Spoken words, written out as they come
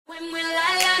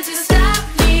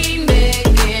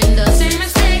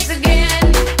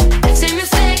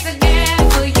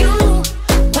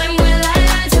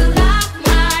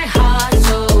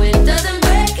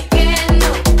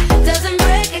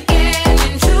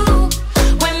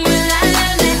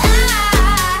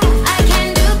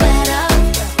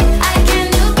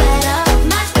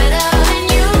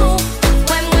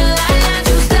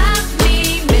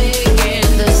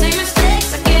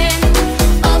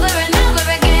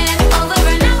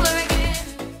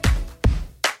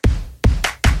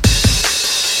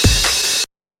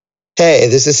Hey,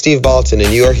 this is Steve Balton,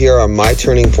 and you are here on My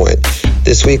Turning Point.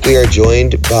 This week we are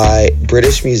joined by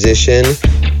British musician,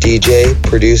 DJ,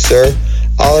 producer,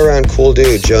 all-around cool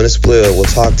dude, Jonas Blue. We'll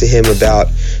talk to him about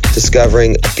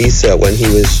discovering Ibiza when he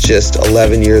was just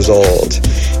 11 years old,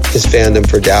 his fandom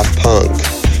for Daft Punk,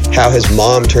 how his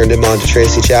mom turned him on to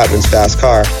Tracy Chapman's Fast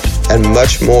Car, and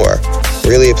much more.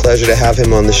 Really a pleasure to have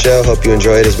him on the show. Hope you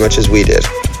enjoy it as much as we did.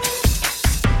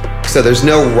 So there's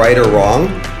no right or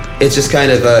wrong. It's just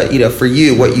kind of, for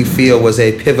you, what you feel was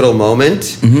a pivotal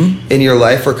moment in your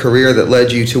life or career that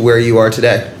led you to where you are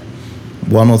today.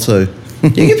 One or two? You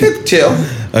can pick two.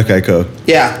 Okay, cool.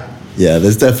 Yeah. Yeah,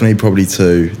 there's definitely probably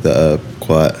two that are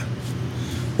quite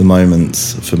the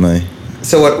moments for me.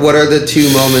 So what are the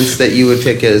two moments that you would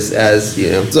pick as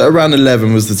So around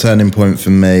 11 was the turning point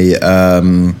for me.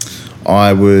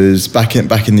 I was back in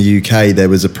the UK. There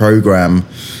was a program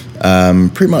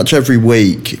pretty much every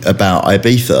week about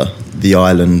Ibiza, the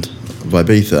island of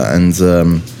Ibiza, and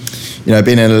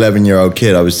being an 11-year-old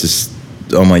kid, I was just,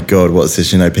 oh my god, what's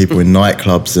this? People in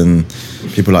nightclubs and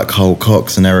people like Cole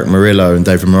Cox and Eric Murillo and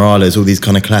David Morales, all these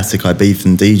kind of classic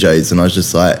Ibizan DJs, and I was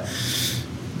just like,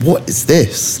 what is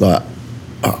this? Like,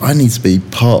 I need to be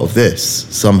part of this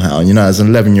somehow. And, as an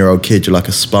 11-year-old kid, you're like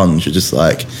a sponge. You're just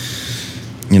like,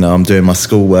 I'm doing my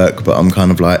schoolwork, but I'm kind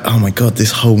of like, oh my God,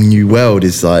 this whole new world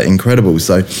is like incredible.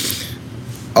 So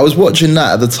I was watching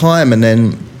that at the time, and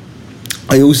then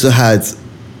I also had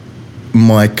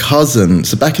my cousin.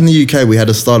 So back in the UK, we had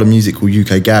a style of music called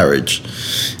UK Garage,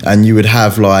 and you would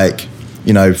have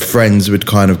friends would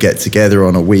kind of get together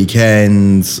on a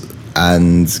weekend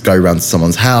and go around to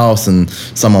someone's house, and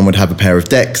someone would have a pair of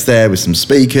decks there with some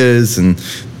speakers, and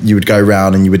you would go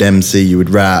around and you would MC, you would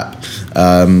rap,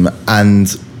 and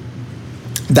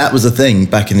that was a thing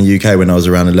back in the UK when I was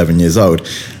around 11 years old.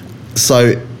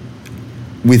 So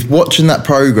with watching that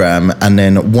program, and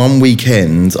then one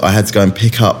weekend I had to go and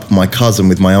pick up my cousin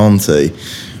with my auntie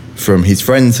from his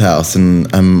friend's house,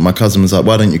 and my cousin was like,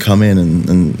 why don't you come in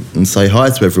and say hi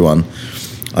to everyone?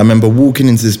 I remember walking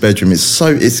into this bedroom.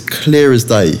 It's clear as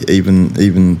day,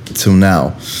 even till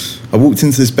now. I walked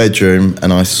into this bedroom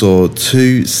and I saw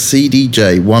two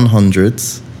CDJ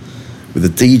 100s with a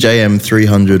DJ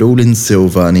M300 all in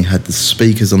silver, and he had the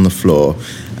speakers on the floor,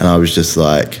 and I was just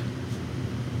like,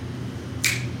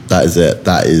 that is it.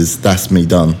 That's me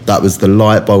done. That was the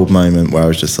light bulb moment where I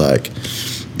was just like,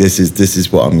 this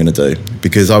is what I'm going to do.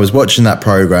 Because I was watching that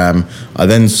program, I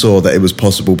then saw that it was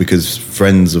possible because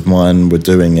friends of mine were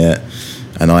doing it,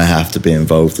 and I have to be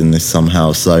involved in this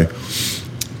somehow. So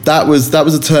that was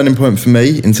a turning point for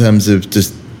me in terms of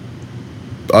just,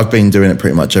 I've been doing it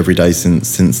pretty much every day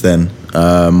since then.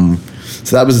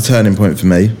 So that was a turning point for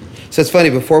me. So it's funny,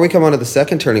 before we come on to the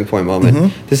second turning point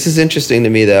moment, this is interesting to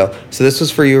me though. So this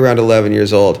was for you around 11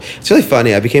 years old. It's really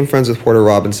funny. I became friends with Porter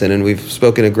Robinson, and we've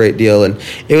spoken a great deal. And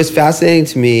it was fascinating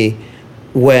to me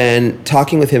when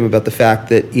talking with him about the fact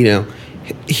that,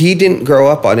 he didn't grow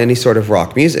up on any sort of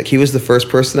rock music. He was the first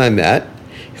person I met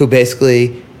who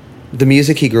basically, the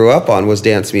music he grew up on was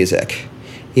dance music.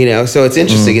 So it's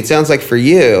interesting. It sounds like for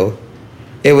you,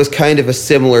 it was kind of a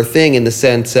similar thing in the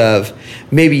sense of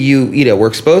maybe you were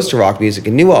exposed to rock music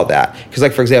and knew all that. Because,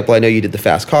 like, for example, I know you did the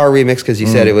Fast Car remix because you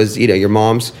said it was, your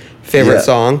mom's favorite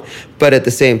song. But at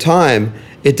the same time,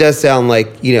 it does sound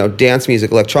like, dance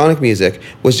music, electronic music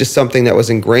was just something that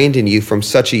was ingrained in you from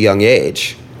such a young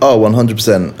age. Oh,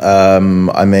 100%.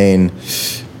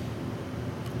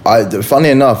 Funny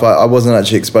enough, I wasn't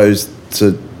actually exposed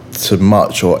to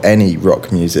much or any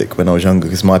rock music when I was younger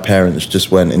because my parents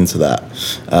just went into that.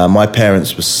 My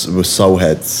parents were soul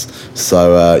heads,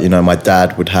 so my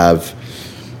dad would have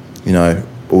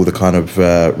all the kind of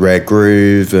rare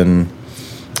groove and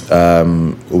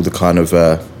all the kind of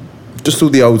just all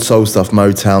the old soul stuff,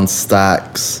 Motown,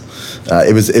 Stax.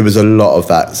 It was a lot of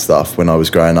that stuff when I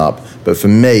was growing up. But for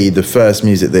me, the first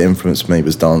music that influenced me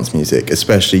was dance music,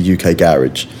 especially UK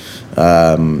Garage.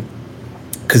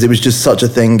 Because it was just such a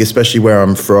thing, especially where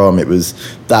I'm from.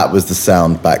 That was the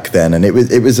sound back then, and it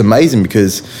was amazing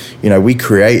because we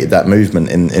created that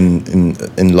movement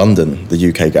in London, the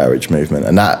UK Garage movement,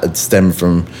 and that had stemmed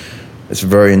from. It's a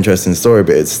very interesting story,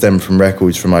 but it stemmed from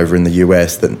records from over in the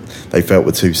US that they felt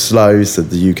were too slow, so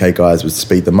the UK guys would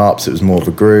speed them up, so it was more of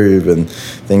a groove and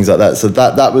things like that. So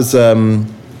that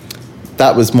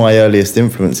was my earliest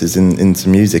influences into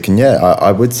music, and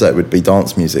I would say it would be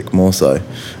dance music more so.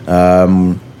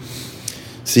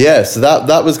 So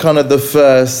that was kind of the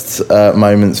first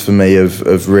moments for me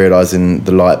of realising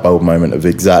the light bulb moment of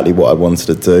exactly what I wanted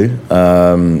to do.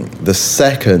 The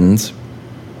second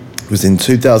was in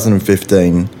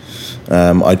 2015.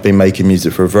 I'd been making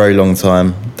music for a very long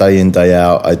time, day in, day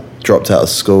out. I dropped out of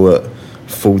school at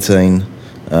 14.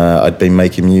 I'd been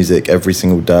making music every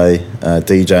single day,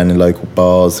 DJing in local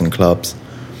bars and clubs.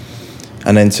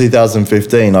 And then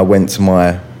 2015, I went to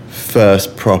my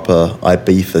first proper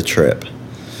Ibiza trip.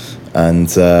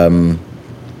 And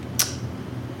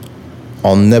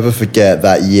I'll never forget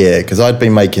that year, because I'd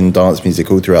been making dance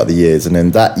music all throughout the years. And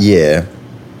then that year,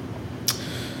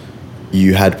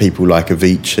 you had people like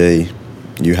Avicii,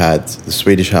 you had the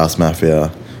Swedish House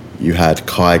Mafia, you had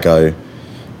Kygo.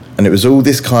 And it was all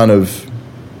this kind of,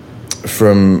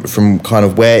 from kind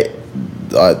of where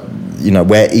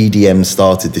EDM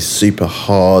started, this super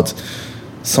hard,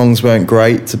 songs weren't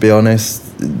great, to be honest.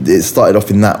 It started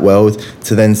off in that world,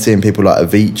 to then seeing people like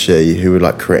Avicii, who were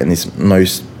like creating these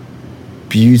most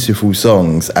beautiful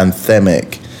songs,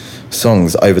 anthemic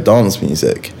songs over dance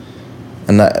music.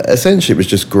 And that essentially was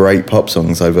just great pop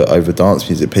songs over dance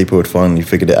music. People had finally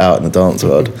figured it out in the dance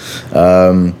world.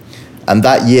 And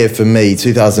that year for me,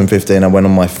 2015, I went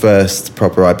on my first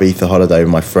proper Ibiza holiday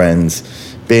with my friends,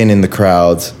 being in the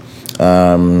crowd.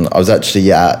 I was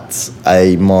actually at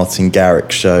a Martin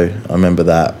Garrix show, I remember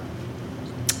that.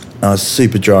 I was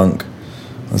super drunk.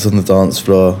 I was on the dance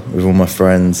floor with all my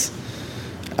friends.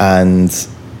 And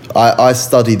I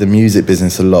study the music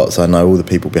business a lot, so I know all the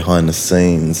people behind the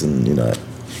scenes, and, you know,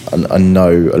 I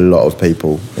know a lot of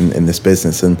people in this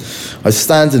business. And I was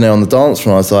standing there on the dance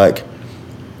floor, and I was like,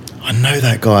 I know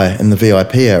that guy in the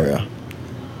VIP area.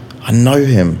 I know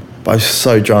him, but I was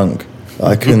so drunk.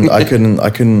 I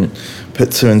couldn't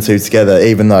put two and two together,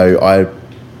 even though I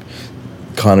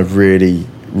kind of really,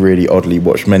 really oddly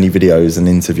watched many videos and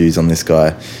interviews on this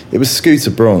guy. It was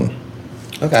Scooter Braun.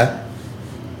 Okay.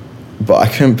 But I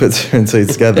couldn't put two and two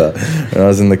together when I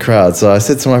was in the crowd. So I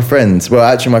said to my friends, well,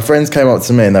 actually, my friends came up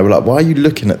to me and they were like, why are you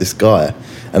looking at this guy?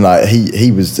 And like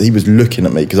he was looking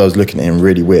at me because I was looking at him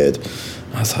really weird.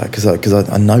 I was like, because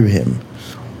I know him.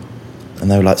 And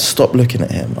they were like, stop looking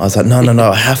at him. I was like, no,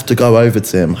 I have to go over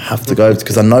to him. I have to go over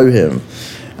because I know him.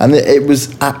 And it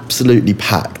was absolutely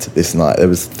packed this night. There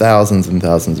was thousands and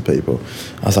thousands of people.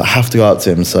 I was like, I have to go up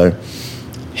to him. So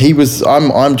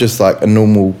I'm just like a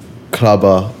normal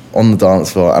clubber on the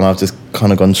dance floor, and I've just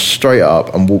kind of gone straight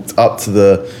up and walked up to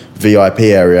the VIP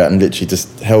area and literally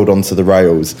just held onto the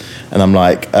rails. And I'm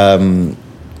like,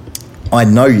 I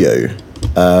know you.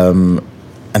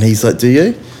 And he's like, do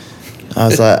you? I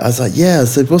was like, yeah. I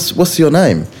said, what's your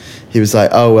name? He was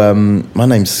like, oh, my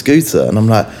name's Scooter. And I'm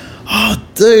like, oh,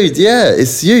 dude, yeah,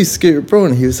 it's you, Scooter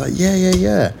Braun. He was like,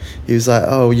 yeah. He was like,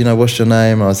 oh, you know, what's your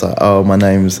name? I was like, oh, my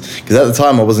name's... Because at the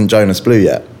time, I wasn't Jonas Blue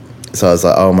yet. So I was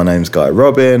like, oh, my name's Guy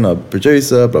Robin, I'm a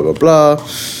producer, blah, blah, blah,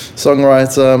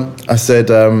 songwriter. I said,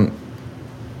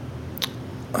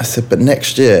 but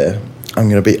next year, I'm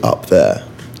going to be up there.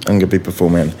 I'm going to be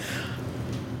performing.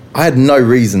 I had no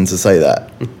reason to say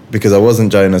that because I wasn't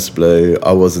Jonas Blue.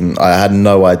 I had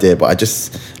no idea, but I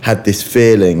just had this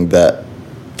feeling that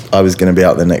I was going to be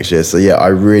out there next year. So yeah, I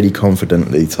really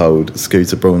confidently told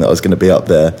Scooter Braun that I was going to be up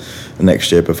there the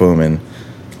next year performing.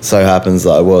 So happens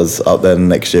that I was up there the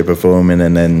next year performing,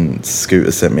 and then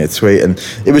Scooter sent me a tweet, and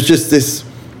it was just this,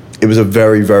 it was a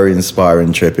very, very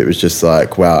inspiring trip. It was just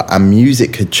like, wow, and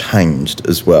music had changed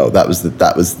as well. That was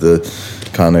the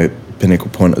kind of pinnacle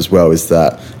point as well, is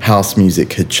that house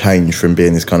music had changed from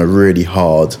being this kind of really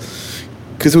hard,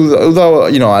 because although,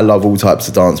 you know, I love all types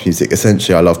of dance music,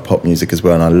 essentially I love pop music as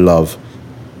well, and I love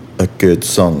a good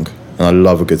song, and I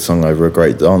love a good song over a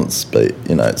great dance beat,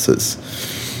 you know,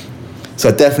 so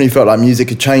I definitely felt like music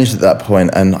had changed at that point.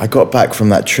 And I got back from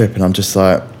that trip and I'm just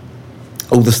like,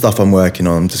 all the stuff I'm working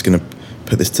on, I'm just going to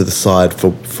put this to the side for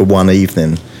one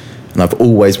evening. And I've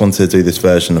always wanted to do this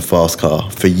version of Fast Car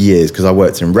for years, because I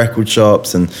worked in record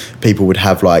shops and people would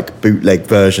have like bootleg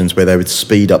versions where they would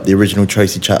speed up the original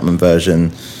Tracy Chapman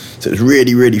version. So it was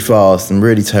really, really fast and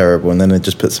really terrible, and then they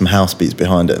just put some house beats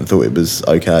behind it and thought it was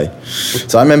okay.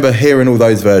 So I remember hearing all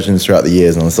those versions throughout the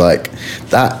years, and I was like,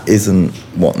 that isn't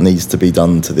what needs to be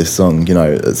done to this song. You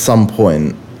know, at some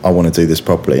point, I want to do this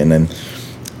properly. And then,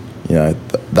 you know,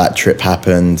 that trip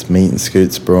happened, meeting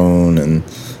Scooter Braun and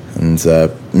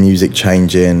music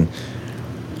changing.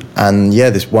 And yeah,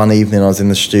 this one evening I was in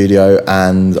the studio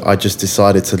and I just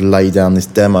decided to lay down this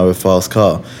demo of Fast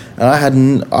Car.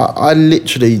 And I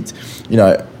literally, you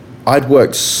know, I'd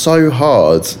worked so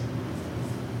hard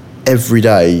every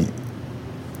day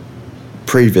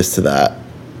previous to that.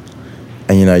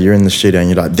 And, you know, you're in the studio and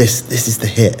you're like, this is the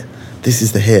hit. This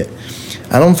is the hit.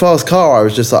 And on Fast Car, I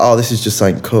was just like, oh, this is just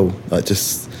something cool. Like,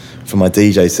 just for my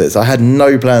DJ sets. I had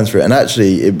no plans for it. And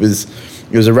actually, it was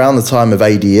around the time of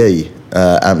ADE,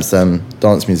 Amsterdam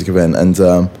Dance Music Event.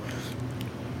 And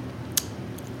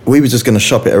we were just going to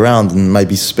shop it around and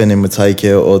maybe Spinning would take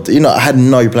it, or I had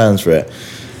no plans for it.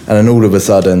 And then all of a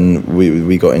sudden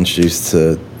we got introduced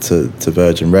to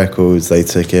Virgin Records. They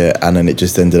took it, and then it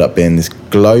just ended up being this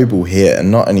global hit.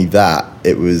 And not only that,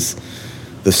 it was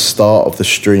the start of the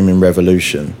streaming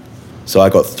revolution. So I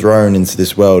got thrown into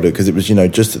this world because it was,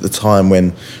 just at the time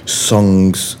when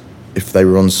songs, if they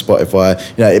were on Spotify,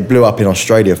 it blew up in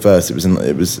Australia first. It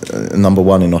was number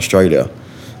one in Australia,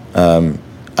 and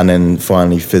then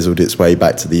finally fizzled its way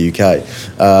back to the UK.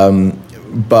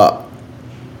 But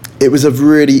it was a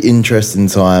really interesting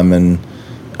time and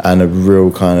a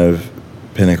real kind of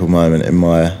pinnacle moment in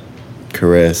my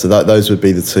career. So those would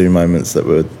be the two moments that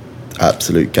were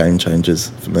absolute game changers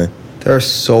for me. There are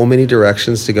so many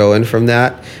directions to go in from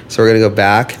that. So we're going to go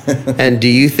back. And do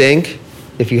you think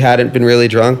if you hadn't been really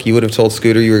drunk, you would have told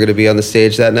Scooter you were going to be on the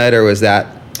stage that night? Or was that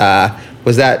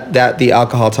the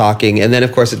alcohol talking? And then,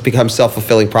 of course, it becomes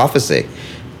self-fulfilling prophecy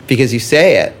because you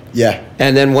say it. Yeah.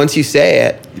 And then once you say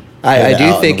it, I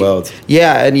do think,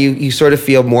 yeah, and you sort of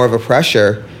feel more of a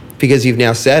pressure because you've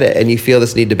now said it and you feel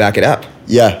this need to back it up.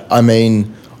 Yeah, I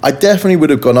mean, I definitely would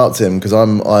have gone up to him because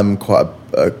I'm quite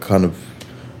a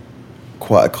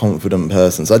confident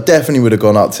person. So I definitely would have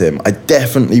gone up to him. I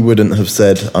definitely wouldn't have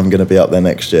said I'm going to be up there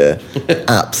next year.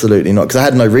 Absolutely not, because I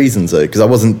had no reason to, because I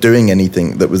wasn't doing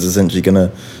anything that was essentially going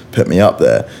to put me up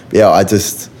there. But I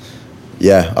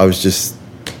was just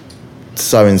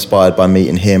so inspired by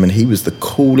meeting him, and he was the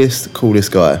coolest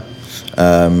guy.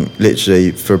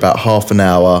 Literally for about half an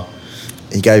hour,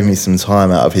 he gave me some time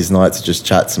out of his night to just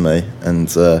chat to me, and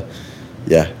and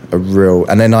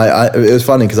then it was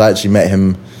funny because I actually met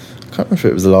him, I can't remember if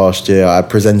it was last year. I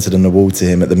presented an award to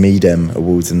him at the Midem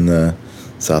Awards in the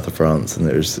south of France, and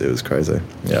it was crazy.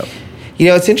 Yeah.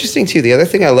 It's interesting too. The other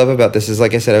thing I love about this is,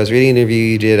 like I said, I was reading an interview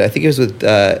you did, I think it was with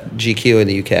GQ in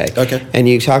the UK. Okay. And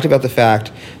you talked about the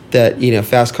fact that,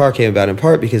 Fast Car came about in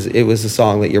part because it was a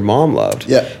song that your mom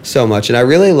loved so much. And I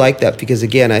really like that because,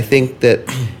 again, I think that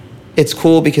it's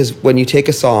cool because when you take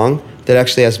a song that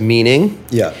actually has meaning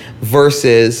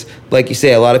versus, like you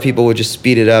say, a lot of people would just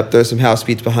speed it up, throw some house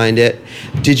beats behind it.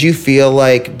 Did you feel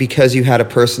like because you had a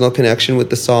personal connection with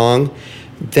the song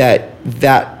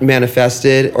that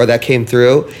manifested or that came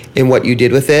through in what you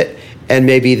did with it? And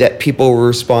maybe that people were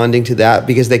responding to that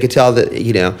because they could tell that,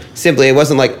 simply it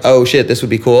wasn't like, oh shit, this would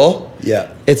be cool.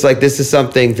 Yeah. It's like, this is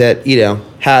something that,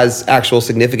 has actual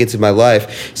significance in my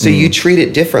life. So you treat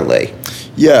it differently.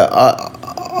 Yeah,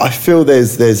 I feel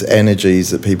there's energies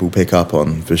that people pick up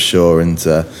on for sure. And,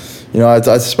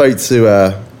 I spoke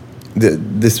to,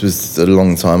 this was a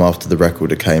long time after the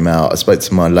record came out. I spoke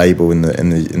to my label in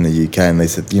the UK, and they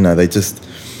said,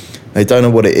 they don't know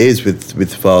what it is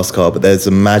with Fast Car, but there's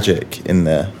a magic in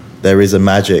there. There is a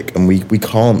magic, and we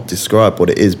can't describe what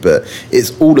it is, but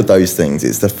it's all of those things.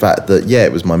 It's the fact that,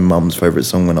 it was my mum's favourite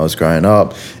song when I was growing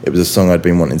up. It was a song I'd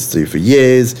been wanting to do for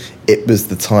years. It was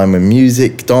the time when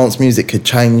dance music had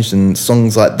changed, and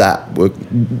songs like that were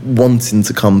wanting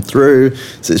to come through.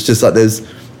 So it's just like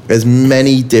there's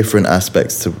many different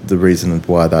aspects to the reason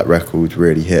why that record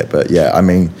really hit. But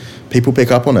people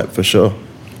pick up on it for sure.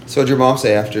 So what did your mom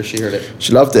say after she heard it?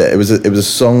 She loved it. It was a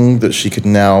song that she could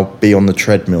now be on the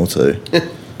treadmill to,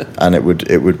 and it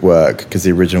would work because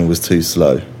the original was too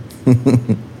slow.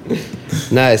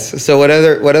 Nice. So what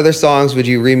other songs would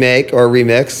you remake or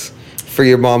remix for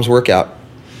your mom's workout?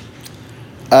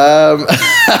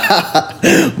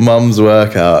 Mum's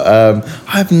workout.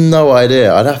 I have no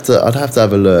idea. I'd have to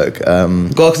have a look. Well,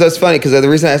 because that's funny. Because the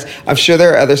reason I asked, I'm sure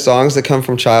there are other songs that come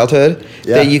from childhood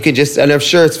that you could just. And I'm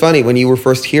sure it's funny when you were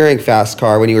first hearing Fast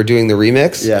Car when you were doing the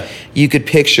remix. Yeah. You could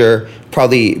picture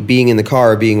probably being in the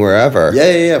car or being wherever.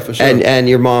 Yeah, for sure. And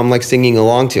your mom like singing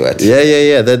along to it.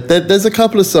 Yeah. There's a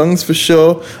couple of songs for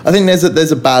sure. I think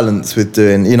there's a balance with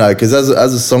doing, because as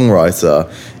a songwriter,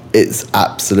 it's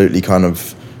absolutely kind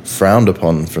of frowned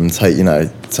upon from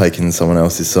taking someone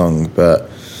else's song, but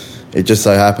it just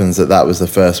so happens that was the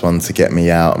first one to get me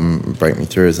out and break me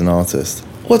through as an artist.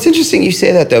 Well, it's interesting you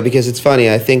say that though, because it's funny.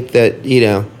 I think that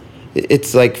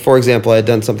it's like, for example, I had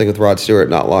done something with Rod Stewart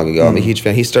not long ago. I'm a huge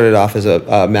fan. He started off as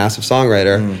a massive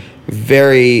songwriter,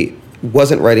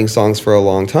 wasn't writing songs for a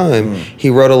long time. He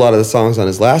wrote a lot of the songs on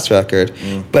his last record,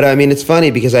 but I mean, it's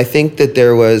funny because I think that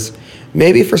there was.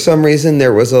 Maybe for some reason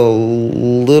there was a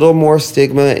little more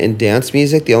stigma in dance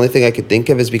music. The only thing I could think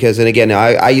of is because, and again,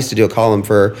 I used to do a column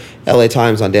for LA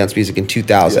Times on dance music in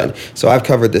 2000. Yeah. So I've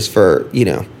covered this for,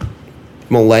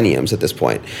 millenniums at this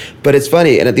point. But it's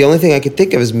funny, and the only thing I could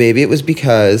think of is maybe it was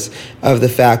because of the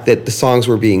fact that the songs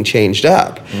were being changed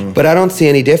up. But I don't see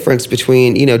any difference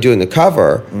between, doing a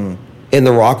cover in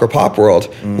the rock or pop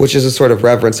world, which is a sort of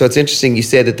reverence. So it's interesting you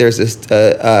say that there's this...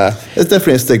 There's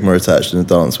definitely a stigma attached in the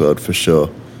dance world, for sure.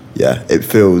 Yeah, it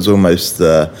feels almost...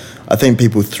 I think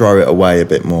people throw it away a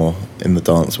bit more in the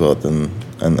dance world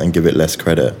and give it less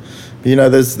credit. But, you know,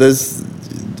 there's...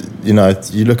 You know,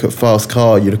 you look at Fast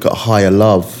Car, you look at Higher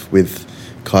Love with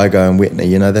Kygo and Whitney,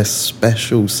 you know, they're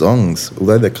special songs.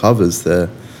 Although they're covers,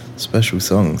 they're special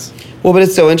songs. Well, but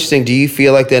it's so interesting. Do you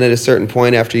feel like then at a certain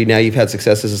point after you've had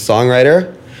success as a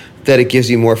songwriter, that it gives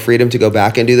you more freedom to go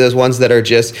back and do those ones that are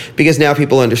just... Because now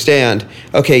people understand,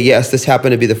 okay, yes, this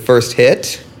happened to be the first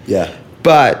hit. Yeah.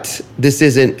 But this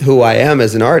isn't who I am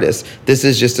as an artist. This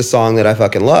is just a song that I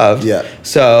fucking love. Yeah.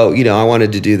 So, you know, I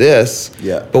wanted to do this.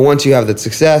 Yeah. But once you have that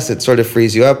success, it sort of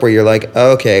frees you up where you're like,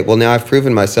 oh, okay, well, now I've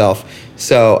proven myself,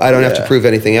 so I don't have to prove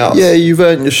anything else. Yeah, you've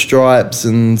earned your stripes,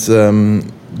 and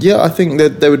I think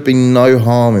that there would be no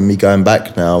harm in me going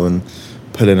back now and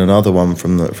pulling another one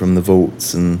from the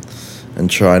vaults and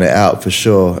trying it out for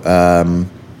sure.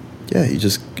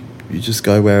 You just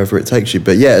go wherever it takes you.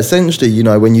 But yeah, essentially, you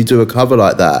know, when you do a cover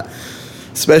like that,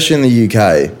 especially in the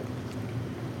UK,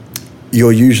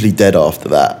 you're usually dead after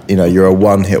that. You know, you're a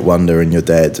one-hit wonder and you're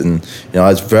dead. And, you know, I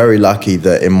was very lucky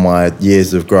that in my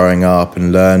years of growing up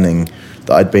and learning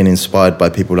that I'd been inspired by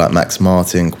people like Max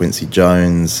Martin, Quincy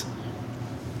Jones,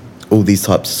 all these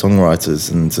types of songwriters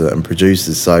and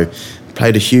producers. So it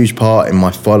played a huge part in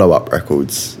my follow-up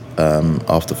records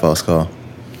after Fast Car.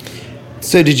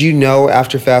 So did you know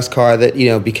after Fast Car that, you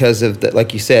know, because of that,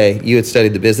 like you say, you had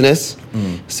studied the business.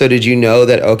 So did you know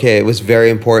that, okay, it was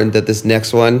very important that this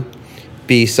next one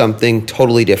be something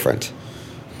totally different?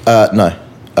 No.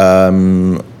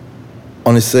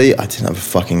 Honestly, I didn't have a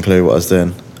fucking clue what I was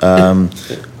doing.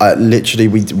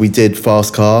 We did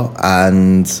Fast Car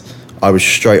and I was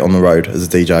straight on the road as a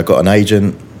DJ. I got an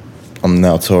agent. I'm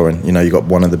now touring. You know, you got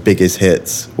one of the biggest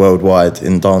hits worldwide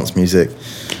in dance music.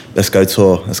 Let's go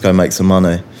tour, let's go make some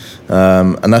money.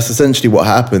 And that's essentially what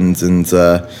happened. And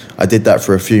I did that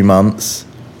for a few months.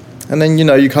 And then, you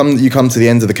know, you come to the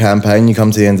end of the campaign, you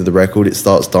come to the end of the record, it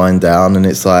starts dying down, and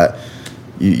it's like,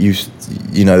 you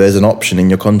know, there's an option in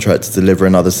your contract to deliver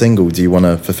another single. Do you want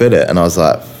to fulfill it? And I was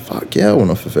like, fuck yeah, I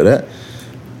want to fulfill it.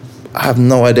 I have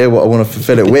no idea what I want to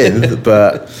fulfill it with,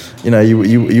 but, you know,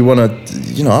 you want to,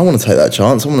 you know, I want to take that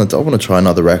chance. I want to try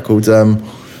another record.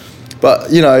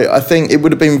 But, you know, I think it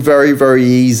would have been very, very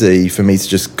easy for me to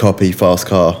just copy Fast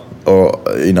Car or,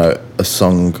 you know, a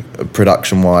song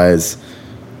production-wise,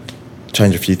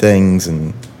 change a few things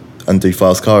and do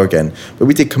Fast Car again. But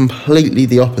we did completely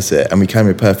the opposite, and we came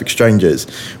with Perfect Strangers,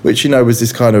 which, you know, was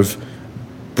this kind of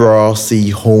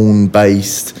brassy,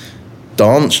 horn-based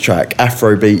dance track,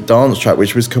 Afrobeat dance track,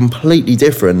 which was completely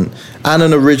different, and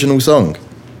an original song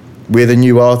with a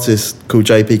new artist called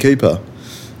JP Cooper.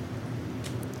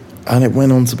 And it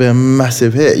went on to be a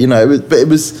massive hit, you know.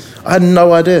 I had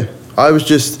no idea.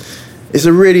 It's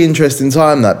a really interesting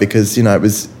time, that, because, you know,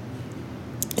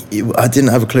 I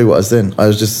didn't have a clue what I was doing. I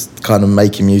was just kind of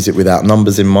making music without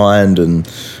numbers in mind and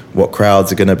what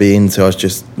crowds are going to be into. I was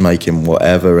just making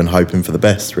whatever and hoping for the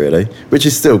best, really, which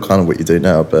is still kind of what you do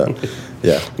now, but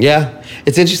yeah. Yeah.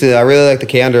 It's interesting. I really like the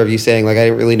candor of you saying, like, I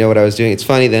didn't really know what I was doing. It's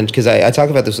funny then, because I talk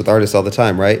about this with artists all the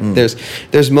time, right?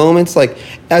 There's moments, like,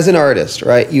 as an artist,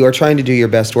 right, you are trying to do your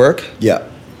best work. Yeah.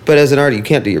 But as an artist, you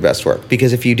can't do your best work,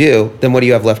 because if you do, then what do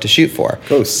you have left to shoot for?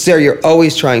 So you're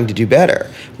always trying to do better.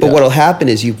 But what'll happen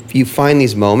is you find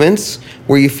these moments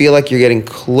where you feel like you're getting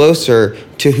closer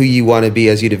to who you want to be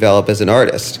as you develop as an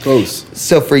artist.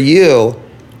 So for you,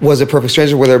 was it Perfect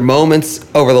Stranger? Were there moments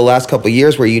over the last couple of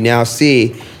years where you now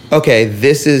see, okay,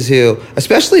 this is who,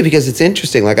 especially because it's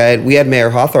interesting. Like we had Mayer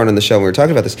Hawthorne on the show and we were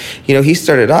talking about this. You know, he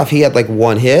started off, he had like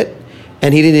one hit,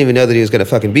 and he didn't even know that he was going to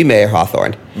fucking be Mayer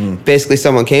Hawthorne. Basically,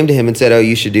 someone came to him and said, oh,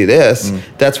 you should do this.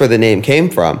 That's where the name came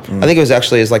from. I think it was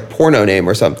actually his like porno name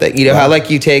or something. You know, how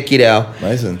like you take, you know,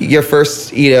 your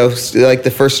first, you know, like the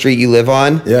first street you live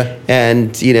on.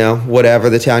 And, you know,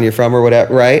 whatever the town you're from or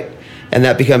whatever, right? And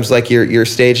that becomes like your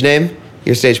stage name,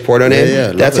 your stage porno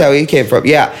name. That's how he came from.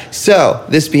 So,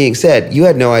 this being said, you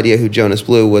had no idea who Jonas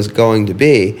Blue was going to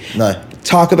be. No.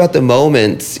 Talk about the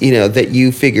moments, you know, that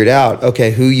you figured out,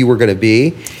 okay, who you were going to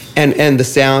be, and the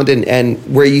sound, and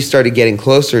where you started getting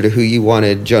closer to who you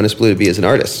wanted Jonas Blue to be as an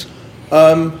artist.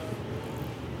 And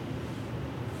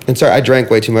sorry, I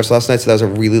drank way too much last night, so that was a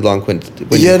really long question,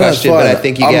 but I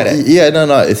think you get it.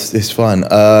 It's fine.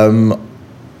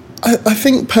 I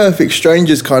think Perfect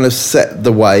Strangers kind of set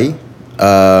the way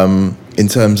in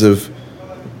terms of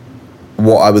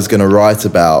what I was going to write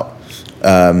about.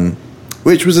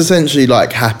 Which was essentially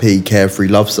like happy, carefree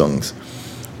love songs.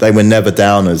 they were never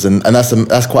downers, and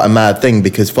that's quite a mad thing,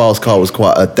 because Fast Car was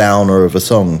quite a downer of a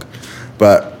song,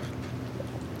 but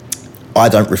I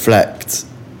don't reflect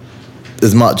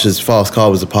as much as Fast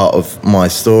Car was a part of my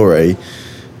story.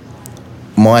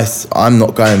 I'm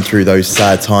not going through those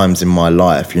sad times in my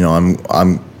life. You know,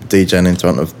 I'm DJing in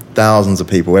front of thousands of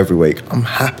people every week. I'm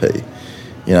happy.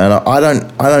 You know,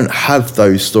 and I don't have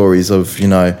those stories of, you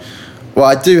know, well,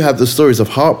 I do have the stories of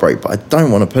heartbreak, but I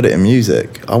don't want to put it in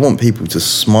music. I want people to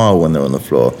smile when they're on the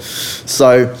floor.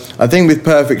 So I think with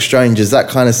Perfect Strangers, that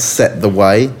kind of set the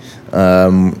way,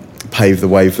 paved the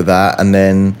way for that. And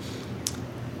then,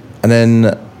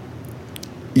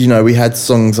 you know, we had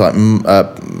songs like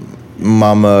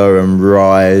Mama and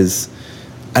Rise,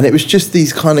 and it was just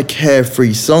these kind of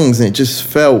carefree songs, and it just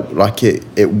felt like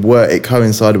it worked. It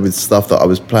coincided with stuff that I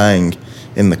was playing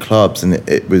in the clubs, and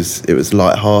it was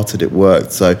light-hearted. It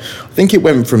worked. So I think it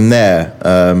went from there,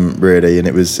 really, and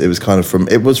it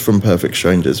was from Perfect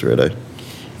Strangers, really.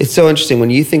 It's so interesting when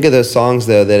you think of those songs,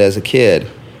 though, that as a kid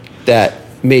that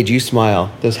made you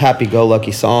smile, those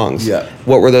happy-go-lucky songs. Yeah.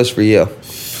 What were those for you?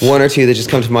 One or two that just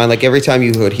come to mind, like every time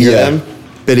you would hear them.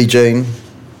 Billie Jean,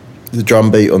 the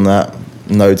drum beat on that,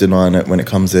 no denying it when it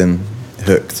comes in,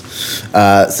 hooked.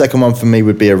 Second one for me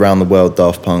would be Around the World,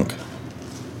 Daft Punk.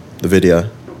 The video,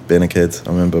 being a kid, I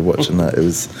remember watching that.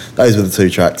 Those were the two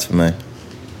tracks for me.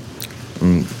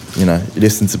 And, you know, you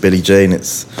listen to Billie Jean,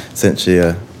 it's essentially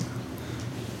a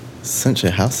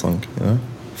house song, you know,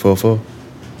 4/4.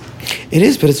 It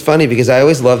is, but it's funny because I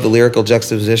always love the lyrical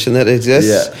juxtaposition that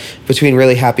exists between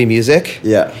really happy music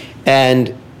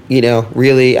and, you know,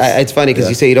 really, it's funny because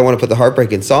you say you don't want to put the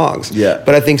heartbreak in songs. Yeah.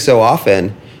 But I think so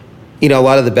often, you know, a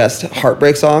lot of the best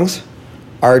heartbreak songs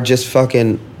are just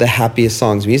fucking the happiest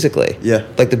songs musically. Yeah.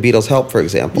 Like the Beatles' Help, for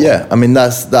example. Yeah, I mean,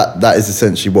 that is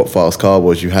essentially what Fast Car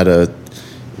was. You had a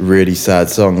really sad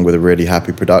song with a really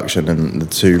happy production, and the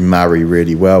two marry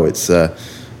really well. It's I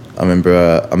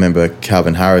remember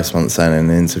Calvin Harris once saying in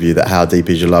an interview that How Deep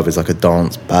Is Your Love is like a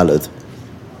dance ballad.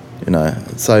 You know,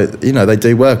 so, you know, they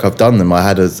do work. I've done them. I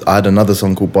had another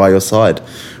song called By Your Side,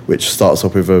 which starts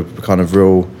off with a kind of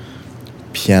real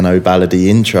piano ballady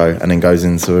intro and then goes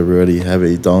into a really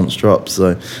heavy dance drop.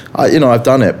 So, I've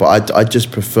done it, but I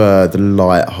just prefer the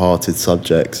light-hearted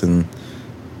subjects, and,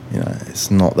 you know,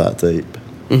 it's not that deep.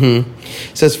 Mm-hmm.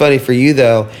 So it's funny for you,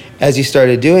 though, as you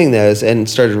started doing those and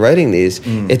started writing these,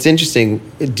 it's interesting.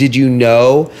 Did you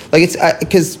know, like, it's,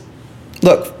 because,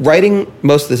 look, writing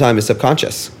most of the time is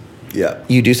subconscious. Yeah.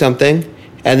 You do something,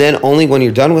 and then only when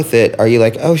you're done with it are you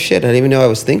like, oh shit, I didn't even know I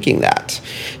was thinking that.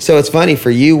 So it's funny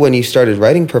for you when you started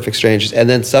writing Perfect Strangers and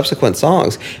then subsequent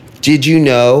songs, did you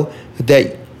know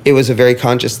that it was a very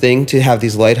conscious thing to have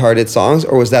these lighthearted songs,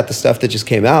 or was that the stuff that just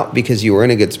came out because you were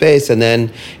in a good space and then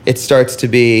it starts to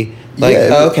be like,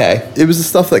 okay. It was the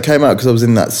stuff that came out because I was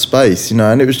in that space, you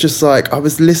know, and it was just like, I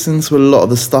was listening to a lot of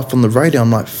the stuff on the radio.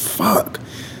 I'm like, fuck,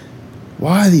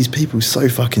 why are these people so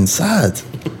fucking sad?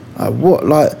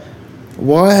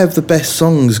 Why have the best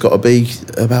songs got to be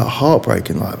about heartbreak?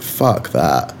 And like, fuck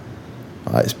that.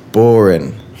 Like, it's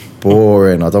boring.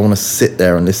 I don't want to sit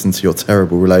there and listen to your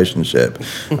terrible relationship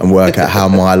and work out how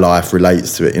my life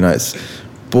relates to it. You know, it's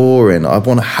boring. I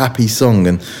want a happy song.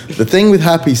 And the thing with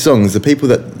happy songs, what people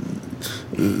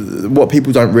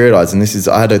don't realise, and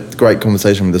I had a great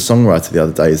conversation with a songwriter the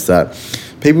other day, is that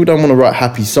people don't want to write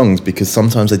happy songs because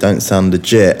sometimes they don't sound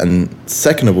legit, and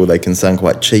second of all, they can sound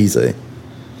quite cheesy.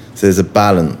 So there's a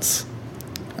balance.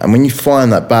 And when you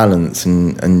find that balance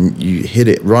and you hit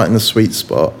it right in the sweet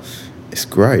spot, it's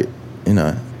great, you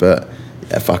know. But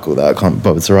yeah, fuck all that. I can't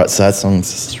bother to write sad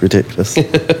songs. It's ridiculous.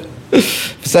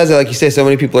 Besides that, like you say, so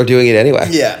many people are doing it anyway.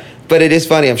 Yeah. But it is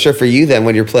funny, I'm sure for you then,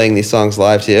 when you're playing these songs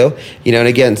live too, you know, and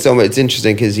again, it's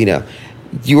interesting because, you know,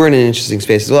 you were in an interesting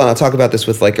space as well. And I'll talk about this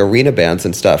with like arena bands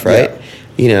and stuff, right? Yeah.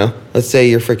 You know, let's say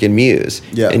you're freaking Muse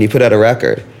and you put out a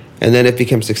record and then it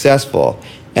becomes successful.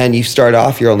 And you start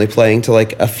off, you're only playing to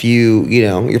like a few, you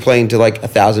know, you're playing to like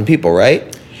 1,000 people,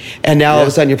 right? And now all of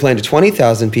a sudden you're playing to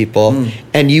 20,000 people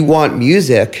and you want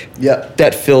music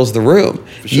that fills the room.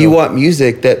 Sure. You want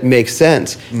music that makes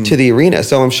sense to the arena.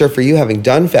 So I'm sure for you, having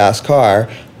done Fast Car,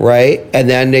 right? And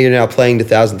then you're now playing to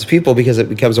thousands of people because it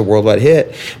becomes a worldwide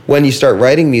hit. When you start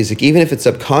writing music, even if it's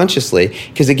subconsciously,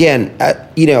 because again,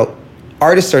 you know,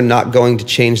 artists are not going to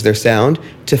change their sound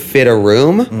to fit a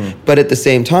room. But at the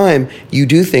same time, you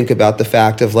do think about the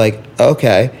fact of like,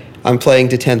 okay, I'm playing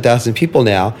to 10,000 people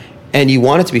now. And you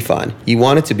want it to be fun. You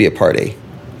want it to be a party.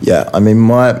 Yeah, I mean,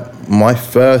 my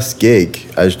first gig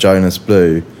as Jonas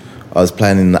Blue, I was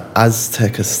playing in the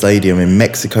Azteca Stadium in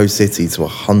Mexico City to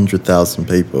 100,000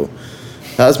 people.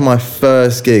 That was my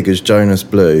first gig as Jonas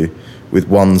Blue with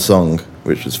one song,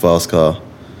 which was Fast Car.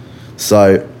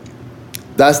 So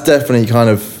that's definitely kind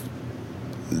of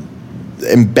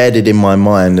embedded in my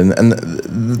mind. And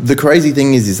the crazy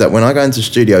thing is that when I go into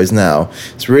studios now,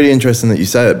 it's really interesting that you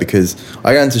say that, because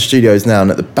I go into studios now and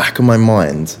at the back of my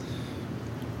mind,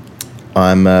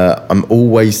 I'm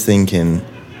always thinking,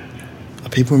 are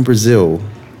people in Brazil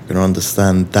going to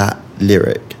understand that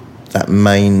lyric, that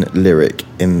main lyric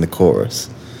in the chorus?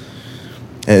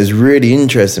 And it was really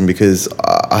interesting because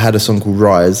I had a song called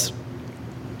Rise,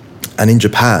 and in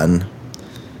Japan,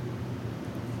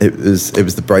 it was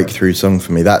the breakthrough song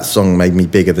for me. That song made me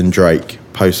bigger than Drake,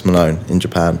 Post Malone in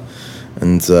Japan.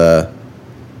 And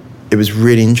it was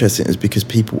really interesting. It was because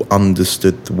people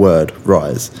understood the word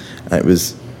Rise. And it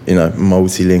was,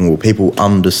 multilingual. People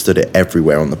understood it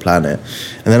everywhere on the planet.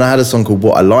 And then I had a song called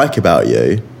What I Like About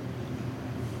You.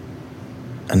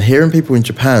 And hearing people in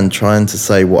Japan trying to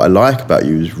say what I like about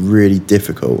you was really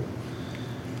difficult.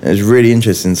 It was really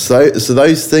interesting. So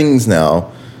those things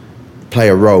now play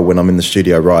a role when I'm in the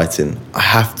studio writing. I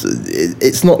have to.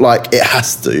 It's not like it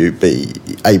has to be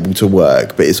able to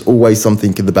work, but it's always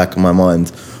something in the back of my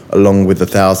mind, along with the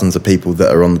thousands of people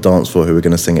that are on the dance floor who are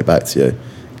going to sing it back to you.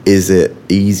 Is it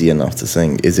easy enough to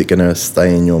sing? Is it going to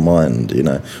stay in your mind?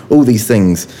 All these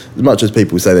things. As much as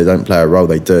people say they don't play a role,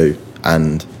 they do.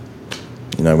 And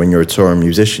when you're a touring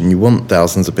musician, you want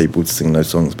thousands of people to sing those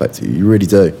songs back to you. You really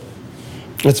do.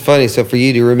 It's funny. So for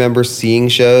you, do you remember seeing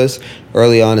shows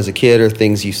early on as a kid, or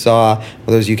things you saw,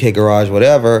 whether it was UK Garage,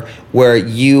 whatever, where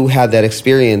you had that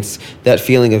experience, that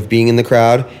feeling of being in the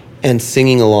crowd and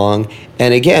singing along?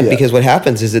 And again, because what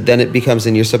happens is that then it becomes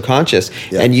in your subconscious,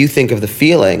 and you think of the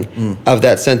feeling of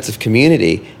that sense of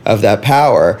community, of that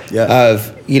power,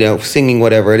 of, singing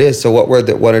whatever it is. So what were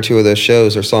the one or two of those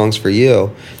shows or songs for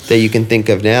you that you can think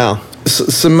of now?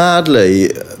 So madly,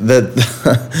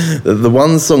 the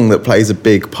one song that plays a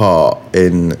big part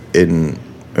in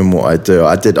what I do,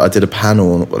 I did a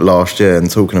panel last year and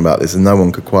talking about this, and no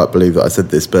one could quite believe that I said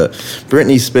this, but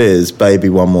Britney Spears' Baby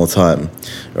One More Time,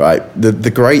 right?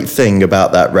 The great thing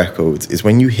about that record is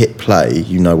when you hit play,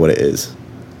 you know what it is.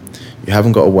 You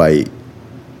haven't got to wait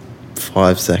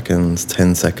 5 seconds,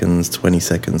 10 seconds, 20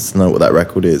 seconds to know what that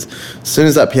record is. As soon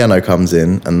as that piano comes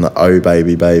in and the oh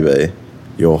baby, baby,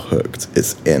 you're hooked.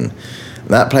 It's in. And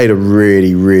that played a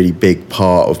really, really big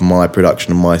part of my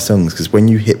production of my songs, because when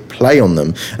you hit play on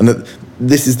them, and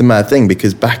this is the mad thing,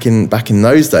 because back in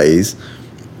those days,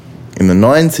 in the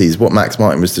 90s, what Max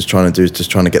Martin was just trying to do is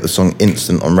just trying to get the song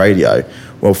instant on radio.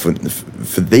 Well, for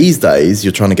these days,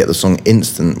 you're trying to get the song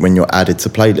instant when you're added to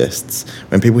playlists.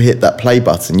 When people hit that play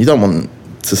button, you don't want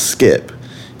to skip.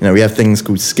 We have things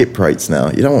called skip rates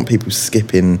now. You don't want people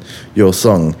skipping your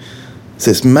song. So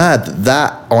it's mad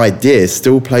that idea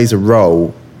still plays a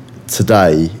role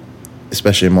today,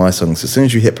 especially in my songs. As soon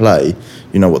as you hit play,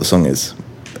 you know what the song is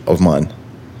of mine.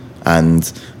 And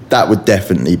that would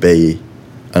definitely be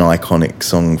an iconic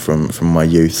song from my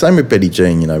youth. Same with Billie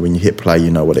Jean, when you hit play, you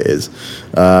know what it is.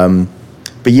 But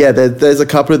yeah, there's a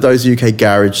couple of those UK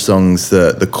garage songs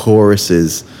that the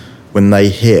choruses, when they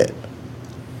hit,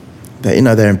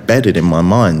 they're embedded in my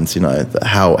mind,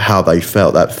 how they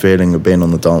felt, that feeling of being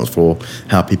on the dance floor,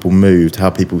 how people moved, how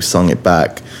people sung it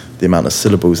back, the amount of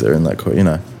syllables that are in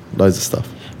that, loads of stuff.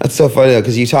 That's so funny, though,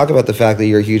 because you talk about the fact that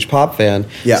you're a huge pop fan.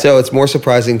 Yeah. So it's more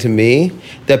surprising to me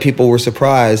that people were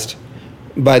surprised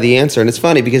by the answer. And it's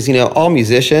funny because, all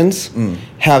musicians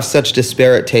have such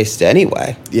disparate tastes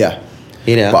anyway. Yeah.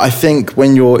 But I think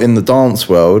when you're in the dance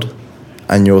world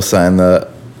and you're saying that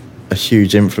a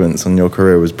huge influence on your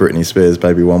career was Britney Spears'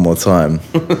 Baby One More Time,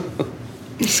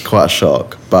 it's quite a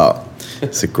shock, but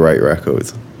it's a great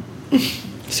record.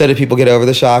 So did people get over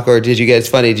the shock, or did you get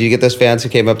those fans who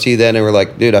came up to you then and were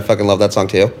like, dude, I fucking love that song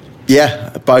too? Yeah,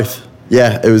 both.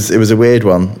 Yeah, it was a weird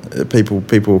one. People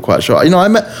were quite shocked.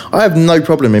 I have no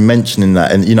problem in mentioning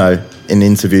that, and in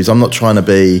interviews, I'm not trying to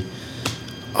be,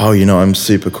 I'm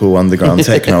super cool underground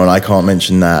techno and I can't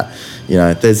mention that.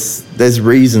 There's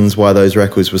reasons why those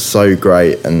records were so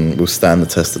great and will stand the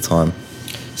test of time.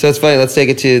 So it's funny, let's take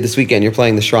it to this weekend. You're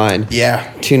playing the Shrine.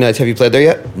 Yeah. 2 nights. Have you played there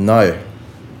yet? No.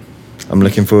 I'm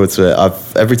looking forward to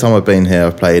it. Every time I've been here,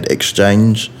 I've played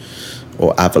Exchange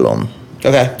or Avalon.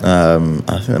 Okay. I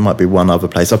think there might be one other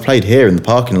place. I've played here in the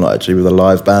parking lot, actually, with a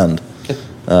live band.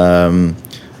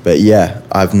 But yeah,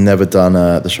 I've never done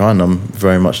the Shrine. I'm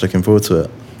very much looking forward to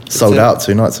it. Sold out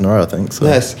 2 nights in a row, I think. So.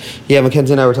 Nice. Yeah,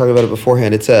 Mackenzie and I were talking about it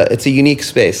beforehand. It's a unique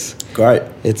space. Great.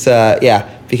 It's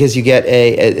because you get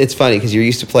it's funny because you're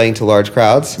used to playing to large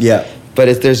crowds. Yeah.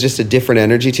 But there's just a different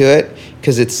energy to it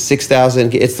because it's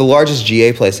 6,000. It's the largest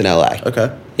GA place in LA.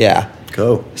 Okay. Yeah.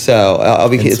 Cool. So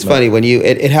it's funny when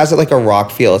it has like a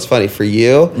rock feel. It's funny for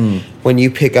you when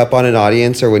you pick up on an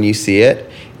audience or when you see it.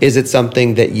 Is it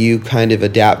something that you kind of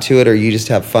adapt to it, or you just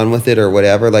have fun with it, or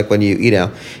whatever? Like when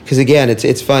because again,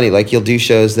 it's funny. Like you'll do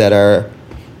shows that are,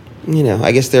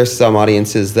 I guess there's some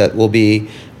audiences that will be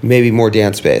maybe more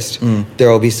dance based. There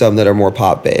will be some that are more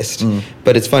pop based.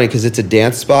 But it's funny because it's a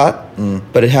dance spot,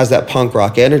 but it has that punk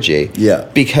rock energy. Yeah.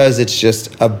 Because it's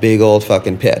just a big old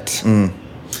fucking pit.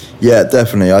 Yeah,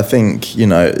 definitely. I think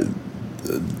a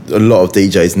lot of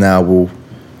DJs now will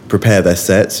prepare their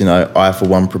sets. I for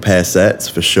one prepare sets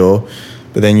for sure,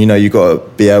 but then you've got to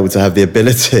be able to have the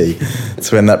ability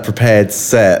to when that prepared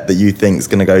set that you think is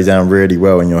going to go down really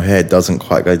well in your head doesn't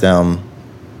quite go down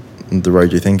the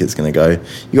road you think it's going to go.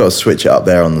 You got to switch it up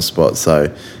there on the spot.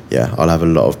 So yeah, I'll have a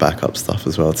lot of backup stuff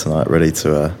as well tonight, ready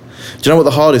to. Do you know what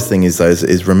the hardest thing is though?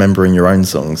 Is remembering your own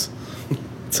songs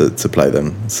to play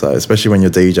them. So especially when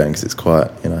you're DJing, because it's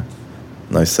quite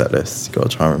no set lists. You got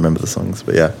to try and remember the songs.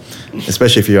 But yeah,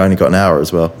 especially if you only got an hour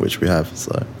as well, which we have.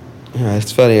 So yeah,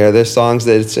 it's funny. Are there songs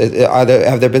that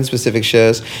have there been specific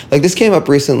shows? Like this came up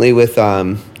recently with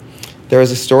there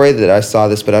was a story that I saw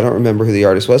this, but I don't remember who the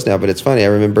artist was now. But it's funny. I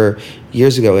remember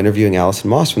years ago interviewing Alison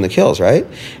Moss from The Kills, right?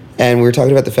 And we were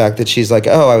talking about the fact that she's like,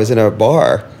 oh, I was in a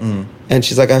bar, and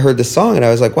she's like, I heard this song, and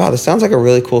I was like, wow, this sounds like a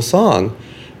really cool song.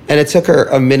 And it took her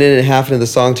a minute and a half into the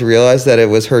song to realize that it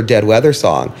was her Dead Weather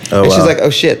song. Oh, and wow. She's like, oh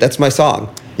shit, that's my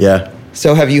song. Yeah.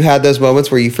 So have you had those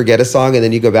moments where you forget a song and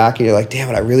then you go back and you're like, damn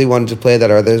it, I really wanted to play that?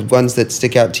 Are there ones that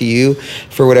stick out to you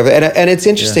for whatever? And it's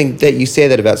interesting that you say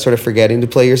that about sort of forgetting to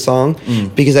play your song,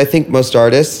 because I think most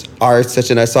artists are such,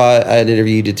 and I saw an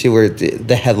interview you did too where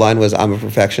the headline was, I'm a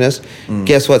perfectionist.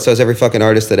 Guess what? So is every fucking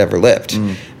artist that ever lived.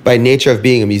 By nature of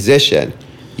being a musician,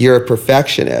 you're a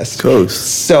perfectionist. Close.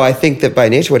 So I think that by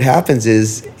nature what happens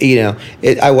is,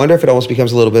 I wonder if it almost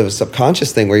becomes a little bit of a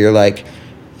subconscious thing where you're like,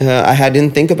 I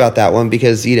didn't think about that one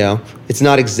because, it's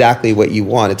not exactly what you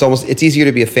want. It's easier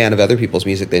to be a fan of other people's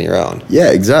music than your own.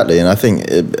 Yeah, exactly. And I think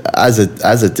as a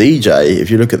DJ, if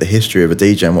you look at the history of a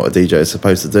DJ and what a DJ is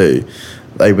supposed to do,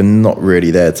 they were not really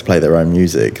there to play their own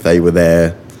music. They were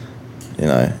there,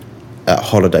 at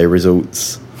holiday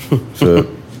resorts for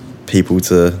people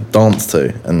to dance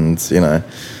to and, to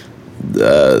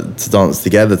dance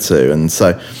together to. And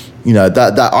so,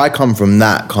 that I come from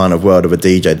that kind of world of a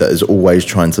DJ that is always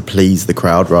trying to please the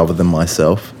crowd rather than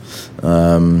myself.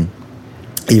 Even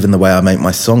the way I make my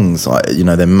songs,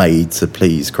 they're made to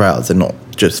please crowds. They're not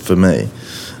just for me.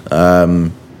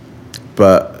 But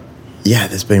yeah,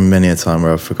 there's been many a time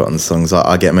where I've forgotten songs.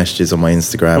 I get messages on my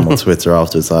Instagram or Twitter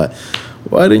afterwards like,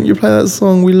 why didn't you play that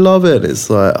song? We love it. It's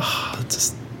like, I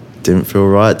just didn't feel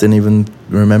right. Didn't even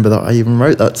remember that I even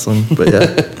wrote that song. But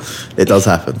yeah, it does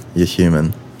happen. You're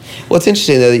hument. Well, it's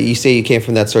interesting, though, that you say you came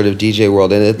from that sort of DJ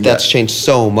world, and that's changed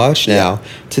so much now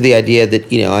to the idea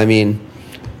that, now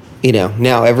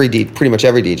pretty much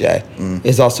every DJ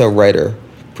is also a writer,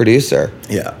 producer.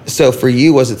 Yeah. So for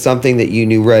you, was it something that you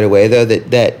knew right away, though,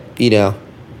 that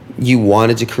you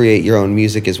wanted to create your own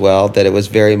music as well, that it was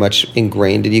very much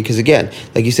ingrained in you? Because, again,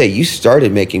 like you say, you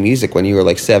started making music when you were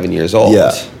like 7 years old.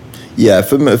 Yeah,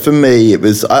 for me, it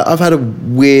was, I've had a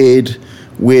weird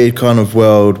kind of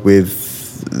world with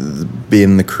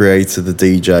being the creator, the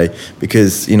DJ,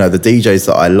 because the DJs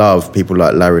that I love, people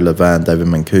like Larry Levan, David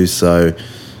Mancuso,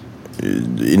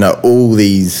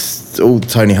 all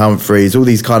Tony Humphries, all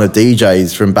these kind of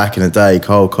DJs from back in the day,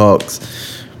 Carl Cox,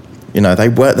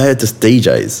 they're just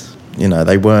DJs.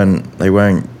 They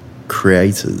weren't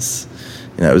creators.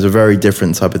 It was a very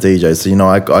different type of DJ. So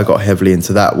I got heavily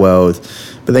into that world.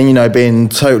 But then, being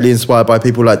totally inspired by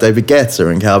people like David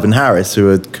Guetta and Calvin Harris,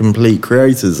 who are complete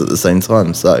creators at the same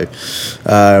time. So,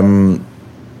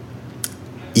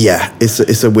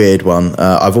 it's a weird one.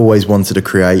 I've always wanted to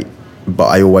create, but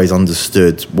I always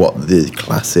understood what the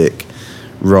classic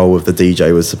role of the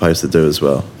DJ was supposed to do as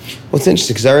well. Well, it's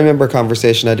interesting because I remember a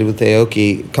conversation I did with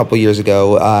Aoki a couple years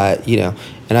ago,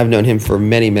 and I've known him for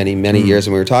many, many, many years,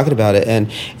 and we were talking about it.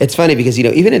 And it's funny because,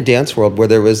 even in dance world where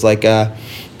there was like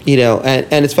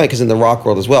and it's funny because in the rock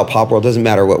world as well, pop world, doesn't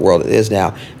matter what world it is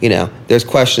now, there's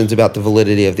questions about the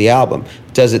validity of the album.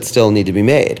 Does it still need to be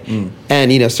made?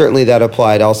 And, certainly that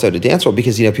applied also to dance world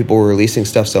because, people were releasing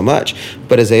stuff so much.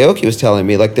 But as Aoki was telling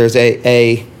me, like there's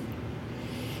a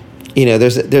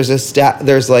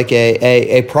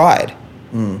pride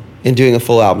in doing a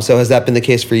full album. So has that been the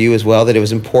case for you as well, that it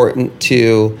was important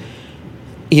to,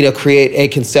 create a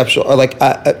conceptual or like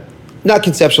not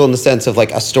conceptual in the sense of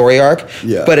like a story arc,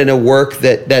 but in a work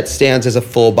that stands as a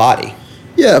full body?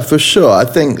 Yeah, for sure. I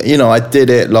think, I did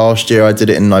it last year. I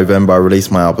did it in November. I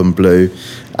released my album Blue.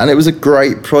 And it was a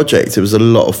great project. It was a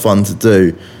lot of fun to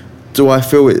do. Do I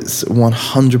feel it's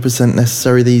 100%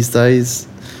 necessary these days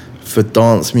for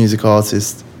dance music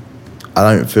artists? I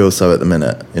don't feel so at the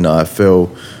minute. You know, I feel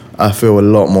a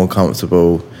lot more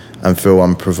comfortable and feel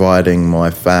I'm providing my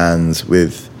fans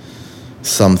with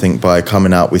something by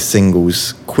coming out with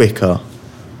singles quicker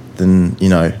than, you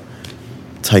know,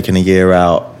 taking a year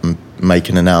out and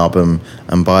making an album,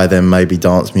 and by then maybe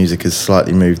dance music has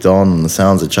slightly moved on and the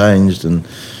sounds have changed. And,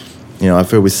 you know, I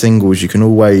feel with singles you can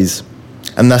always,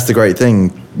 and that's the great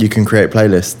thing, you can create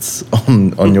playlists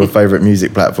on your favourite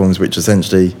music platforms, which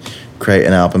essentially create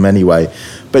an album anyway.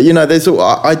 But, you know,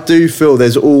 I do feel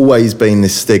there's always been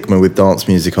this stigma with dance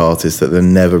music artists that they're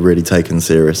never really taken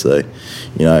seriously.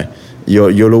 You know,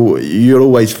 you'll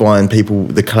always find people,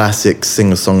 the classic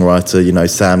singer-songwriter, you know,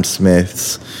 Sam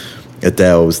Smiths,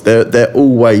 Adele's, they're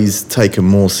always taken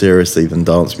more seriously than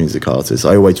dance music artists.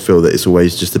 I always feel that it's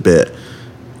always just a bit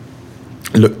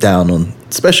looked down on,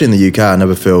 especially in the UK. I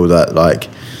never feel that, like,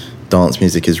 dance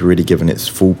music is really given its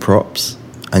full props.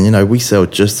 And, you know, we sell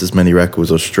just as many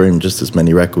records or stream just as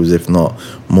many records, if not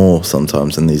more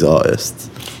sometimes, than these artists.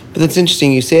 But that's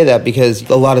interesting you say that, because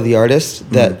a lot of the artists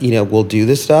that, you know, will do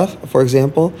this stuff, for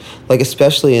example, like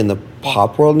especially in the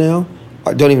pop world now,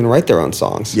 don't even write their own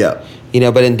songs. Yeah. You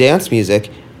know, but in dance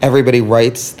music, everybody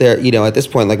writes their, you know, at this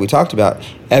point, like we talked about,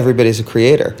 everybody's a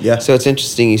creator. Yeah. So it's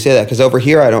interesting you say that, because over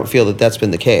here I don't feel that that's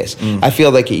been the case. I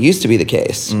feel like it used to be the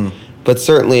case. But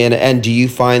certainly, and do you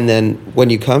find then when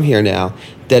you come here now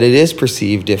that it is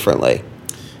perceived differently?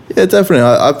 Yeah, definitely.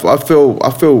 I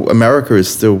feel America is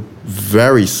still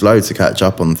very slow to catch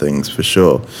up on things, for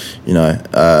sure. You know,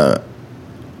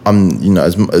 I'm, you know,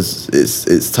 as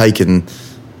it's taken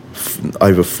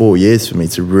over 4 years for me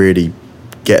to really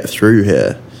get through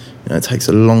here. You know, it takes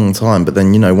a long time, but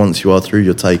then, you know, once you are through,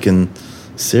 you're taken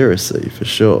seriously, for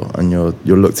sure, and you're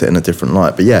looked at in a different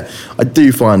light. But yeah, I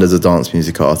do find as a dance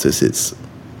music artist it's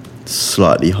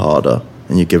slightly harder,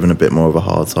 and you're given a bit more of a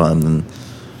hard time than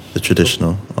the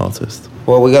traditional artist.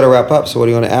 Well, we got to wrap up, so what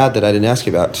do you want to add that I didn't ask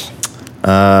you about?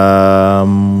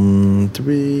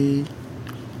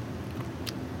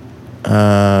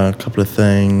 A couple of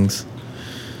things.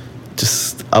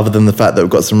 Just other than the fact that we've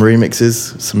got some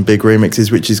remixes, some big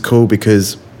remixes, which is cool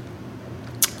because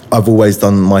I've always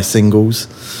done my singles,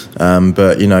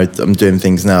 but, you know, I'm doing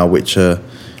things now which are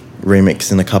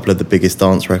remixing a couple of the biggest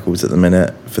dance records at the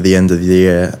minute for the end of the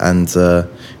year, and you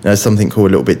know, something cool, a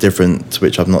little bit different,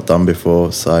 which I've not done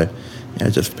before. So, yeah,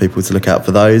 just for people to look out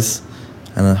for those,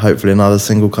 and hopefully another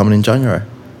single coming in January.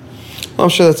 Well, I'm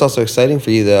sure that's also exciting for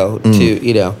you, though, to,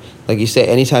 you know, like you say,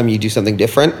 anytime you do something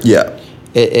different, yeah,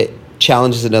 it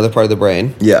challenges another part of the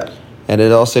brain. Yeah. And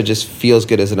it also just feels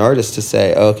good as an artist to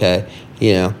say, okay,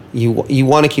 you know, you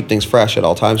want to keep things fresh at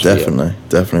all times. Definitely.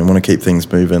 Want to keep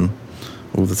things moving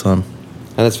all the time.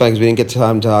 And it's funny because we didn't get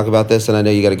time to talk about this, and I know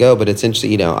you got to go, but it's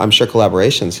interesting, you know, I'm sure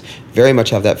collaborations very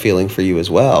much have that feeling for you as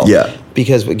well. Yeah.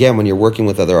 Because, again, when you're working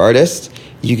with other artists,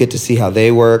 you get to see how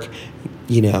they work.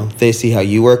 You know, they see how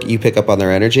you work, you pick up on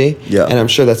their energy. Yeah. And I'm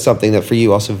sure that's something that for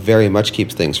you also very much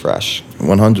keeps things fresh.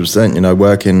 100%. You know,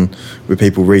 working with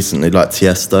people recently like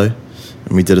Tiesto,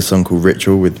 and we did a song called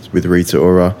Ritual with Rita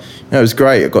Ora. You know, it was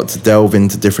great. I got to delve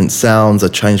into different sounds. I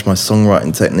changed my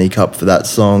songwriting technique up for that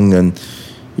song, and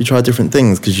you try different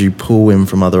things because you pull in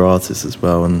from other artists as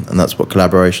well, and that's what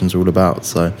collaboration's all about.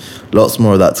 So lots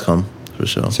more of that to come, for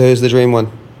sure. So who's the dream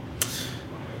one?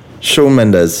 Shawn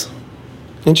Mendes.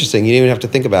 Interesting. You didn't even have to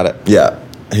think about it. Yeah,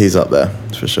 he's up there,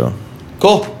 for sure.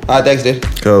 Cool. All right, thanks, dude.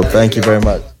 Cool. Thank you very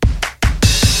much.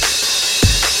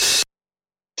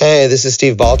 Hey, this is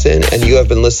Steve Baltin, and you have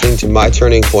been listening to My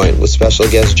Turning Point with special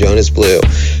guest Jonas Blue.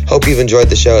 Hope you've enjoyed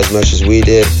the show as much as we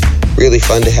did. Really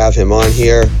fun to have him on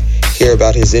here, hear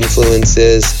about his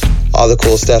influences, all the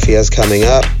cool stuff he has coming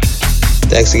up.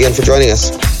 Thanks again for joining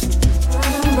us.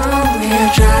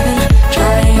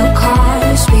 Driving your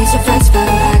car, speeds of fast, felt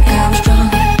like I was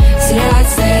drunk. See the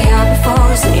lights say out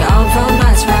before, see the all felt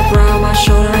nice wrap around my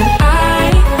shoulder, and I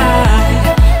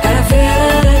had a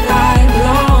feeling that I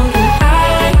belong.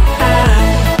 I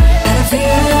had a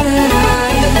feeling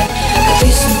that I could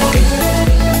be someone.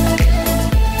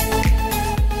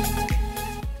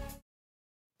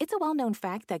 It's a well-known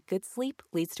fact that good sleep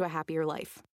leads to a happier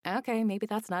life. Okay, maybe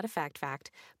that's not a fact,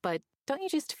 but don't you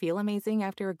just feel amazing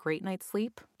after a great night's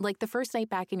sleep? Like the first night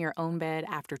back in your own bed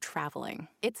after traveling.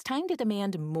 It's time to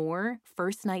demand more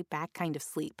first night back kind of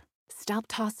sleep. Stop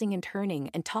tossing and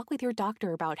turning and talk with your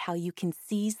doctor about how you can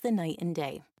seize the night and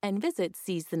day. And visit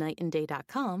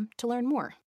seizethenightandday.com to learn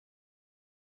more.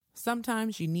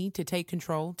 Sometimes you need to take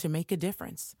control to make a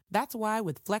difference. That's why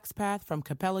with FlexPath from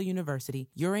Capella University,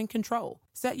 you're in control.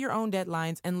 Set your own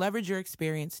deadlines and leverage your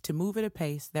experience to move at a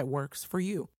pace that works for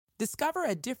you. Discover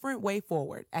a different way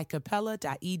forward at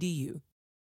capella.edu.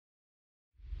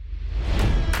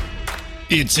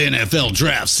 It's NFL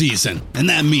draft season, and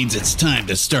that means it's time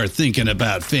to start thinking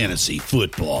about fantasy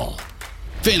football.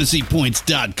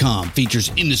 FantasyPoints.com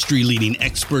features industry-leading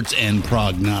experts and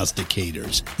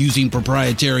prognosticators using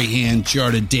proprietary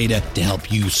hand-charted data to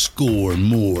help you score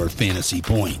more fantasy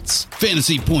points.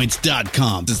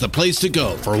 FantasyPoints.com is the place to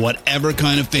go for whatever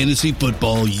kind of fantasy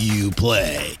football you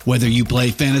play. Whether you play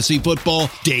fantasy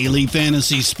football, daily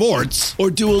fantasy sports,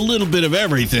 or do a little bit of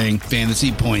everything,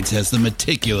 Fantasy Points has the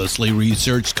meticulously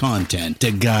researched content to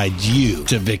guide you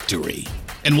to victory.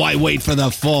 And why wait for the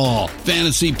fall?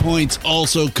 Fantasy Points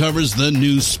also covers the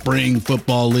new spring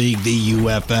football league, the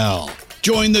UFL.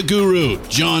 Join the guru,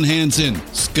 John Hansen,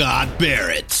 Scott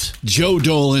Barrett, Joe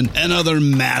Dolan, and other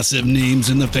massive names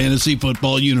in the fantasy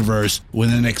football universe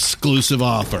with an exclusive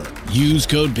offer. Use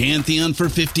code Pantheon for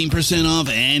 15% off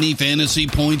any Fantasy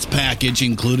Points package,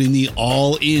 including the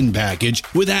all-in package,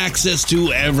 with access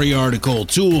to every article,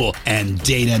 tool, and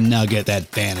data nugget that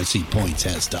Fantasy Points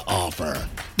has to offer.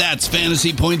 That's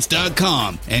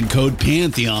FantasyPoints.com and code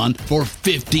Pantheon for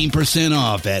 15%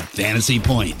 off at Fantasy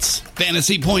Points.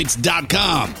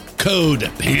 FantasyPoints.com,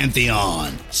 code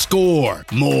Pantheon. Score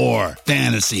more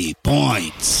fantasy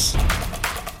points.